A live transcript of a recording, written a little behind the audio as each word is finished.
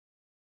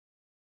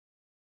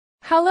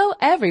Hello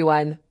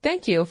everyone,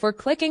 thank you for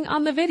clicking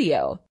on the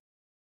video.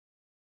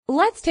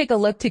 Let's take a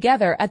look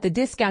together at the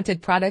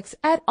discounted products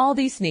at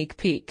ALDI Sneak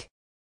Peek.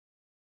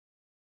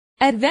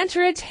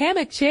 Adventurage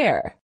Hammock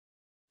Chair,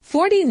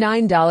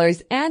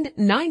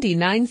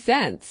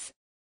 $49.99.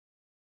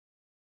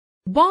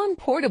 Bon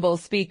Portable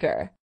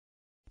Speaker,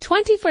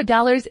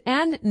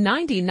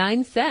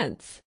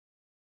 $24.99.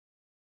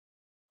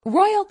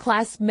 Royal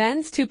Class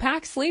Men's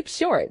 2-Pack Sleep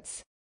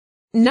Shorts,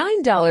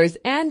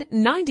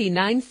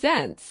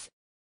 $9.99.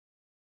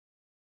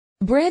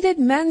 Branded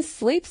Men's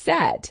Sleep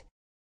Set,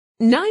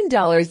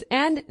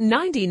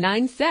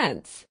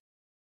 $9.99.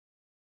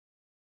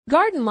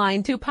 Garden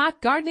Line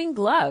 2-Pack Gardening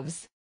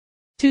Gloves,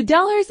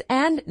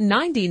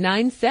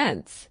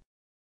 $2.99.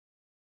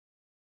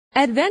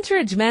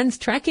 Adventurage Men's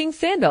Trekking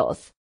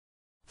Sandals,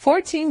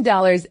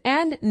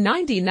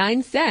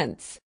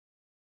 $14.99.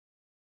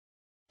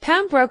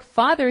 Pembroke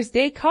Father's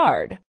Day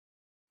Card,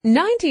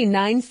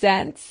 99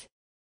 cents.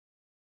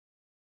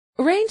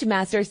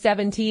 Rangemaster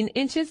 17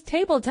 inches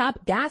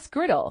Tabletop Gas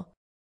Griddle,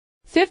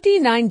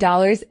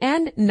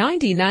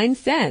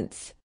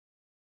 $59.99.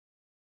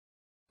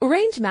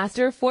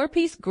 Rangemaster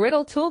 4-Piece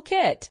Griddle Tool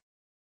Kit,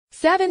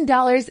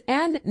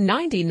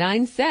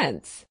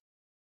 $7.99.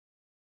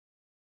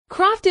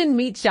 Crofton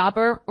Meat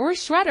Chopper or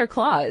Shredder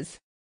Claws,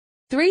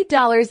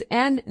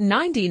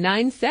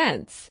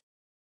 $3.99.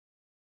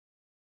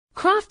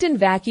 Crofton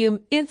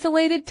Vacuum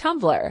Insulated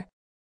Tumbler,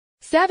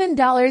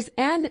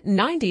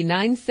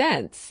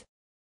 $7.99.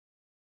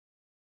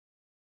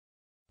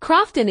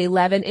 Crofton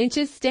 11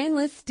 inches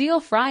Stainless Steel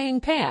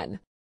Frying Pan,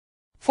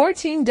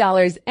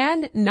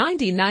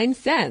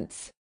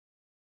 $14.99.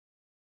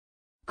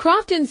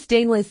 Crofton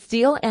Stainless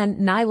Steel and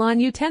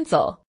Nylon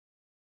Utensil,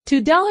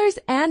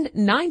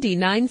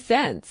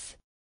 $2.99.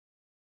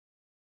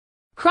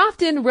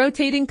 Crofton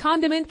Rotating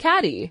Condiment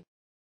Caddy,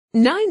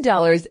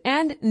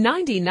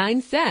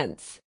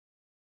 $9.99.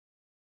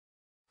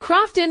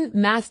 Crofton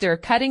Master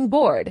Cutting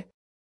Board,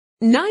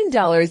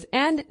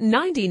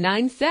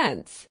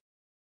 $9.99.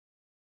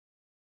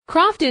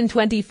 Crofton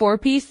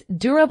 24-piece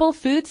Durable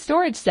Food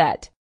Storage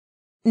Set,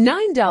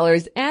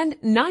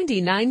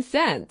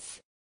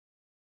 $9.99.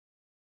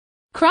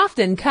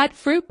 Crofton Cut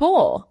Fruit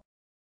Bowl,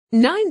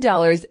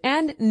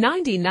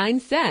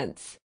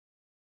 $9.99.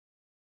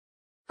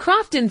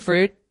 Crofton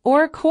Fruit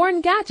or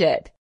Corn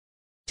Gadget,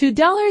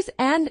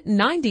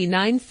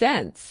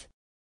 $2.99.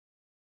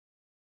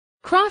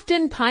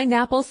 Crofton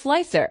Pineapple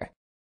Slicer,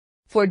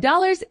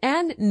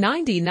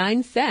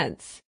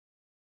 $4.99.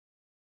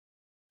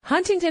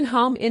 Huntington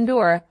Home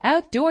Indoor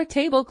Outdoor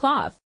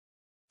Tablecloth,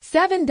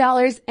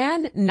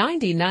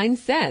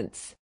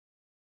 $7.99.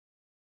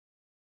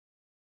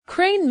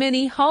 Crane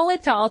Mini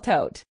Haul-A-Tall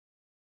Tote,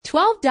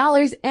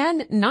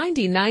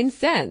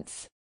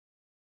 $12.99.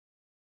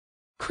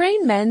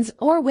 Crane Men's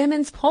or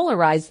Women's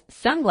Polarized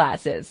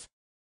Sunglasses,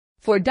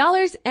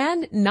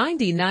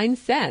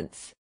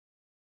 $4.99.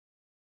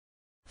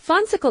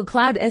 Funsicle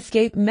Cloud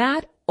Escape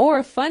Mat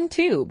or Fun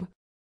Tube,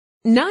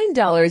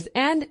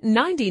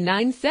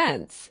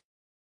 $9.99.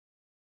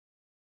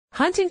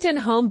 Huntington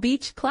Home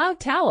Beach Cloud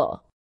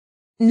Towel,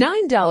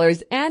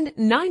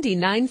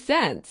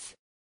 $9.99.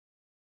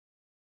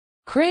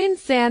 Crane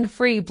Sand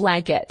Free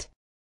Blanket,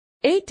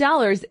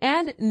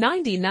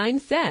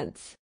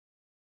 $8.99.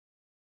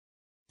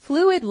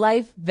 Fluid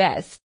Life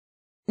Vest,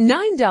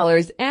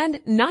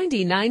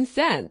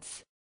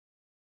 $9.99.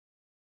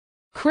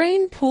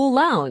 Crane Pool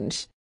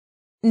Lounge,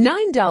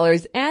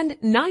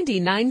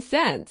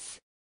 $9.99.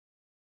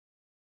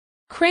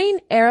 Crane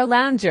Air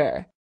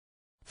Lounger,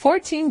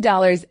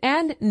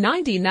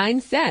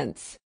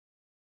 $14.99.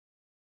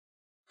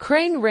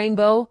 Crane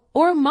Rainbow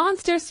or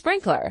Monster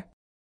Sprinkler,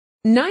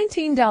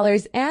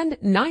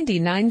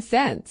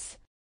 $19.99.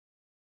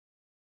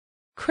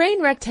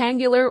 Crane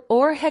Rectangular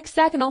or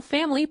Hexagonal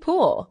Family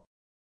Pool,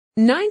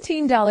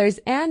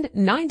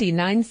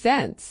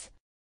 $19.99.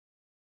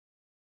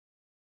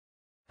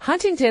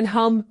 Huntington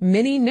Home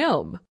Mini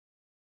Gnome,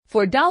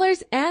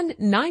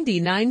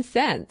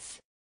 $4.99.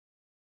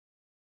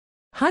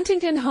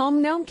 Huntington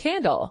Home Gnome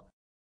Candle,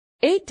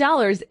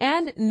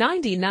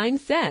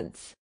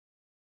 $8.99.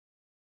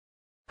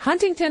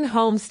 Huntington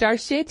Home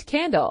Star-Shaped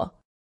Candle,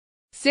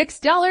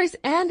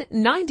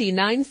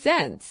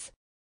 $6.99.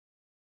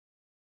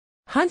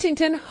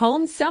 Huntington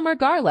Home Summer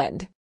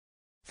Garland,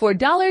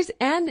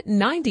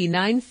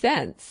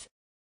 $4.99.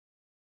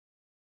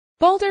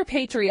 Boulder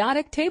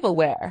Patriotic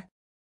Tableware,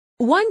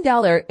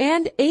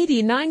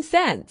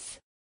 $1.89.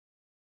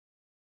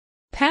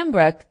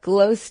 Pembroke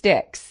Glow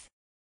Sticks,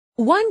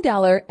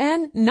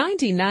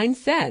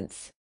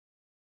 $1.99.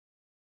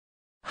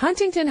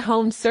 Huntington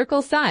Home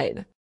Circle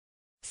Sign,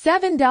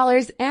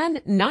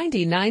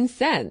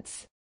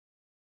 $7.99.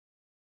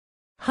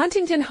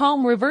 Huntington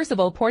Home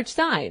Reversible Porch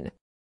Sign,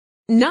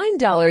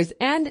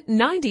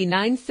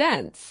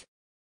 $9.99.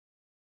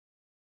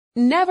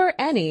 Never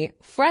Any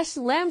Fresh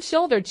Lamb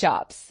Shoulder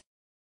Chops,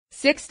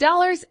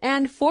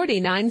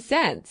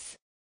 $6.49.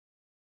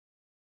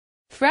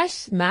 Fresh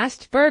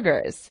Smashed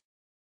Burgers,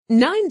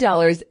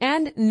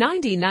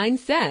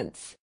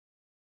 $9.99.